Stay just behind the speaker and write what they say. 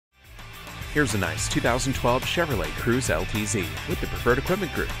Here's a nice 2012 Chevrolet CRUZE LTZ with the preferred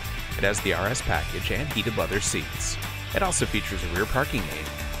equipment group. It has the RS package and heated leather seats. It also features a rear parking aid,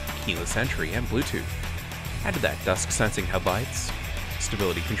 keyless entry, and Bluetooth. Add to that dusk sensing headlights,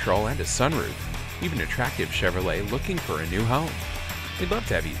 stability control, and a sunroof. Even an attractive Chevrolet looking for a new home. We'd love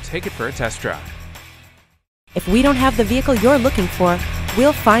to have you take it for a test drive. If we don't have the vehicle you're looking for,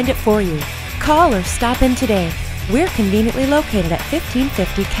 we'll find it for you. Call or stop in today. We're conveniently located at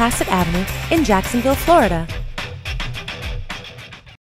 1550 Cassat Avenue in Jacksonville, Florida.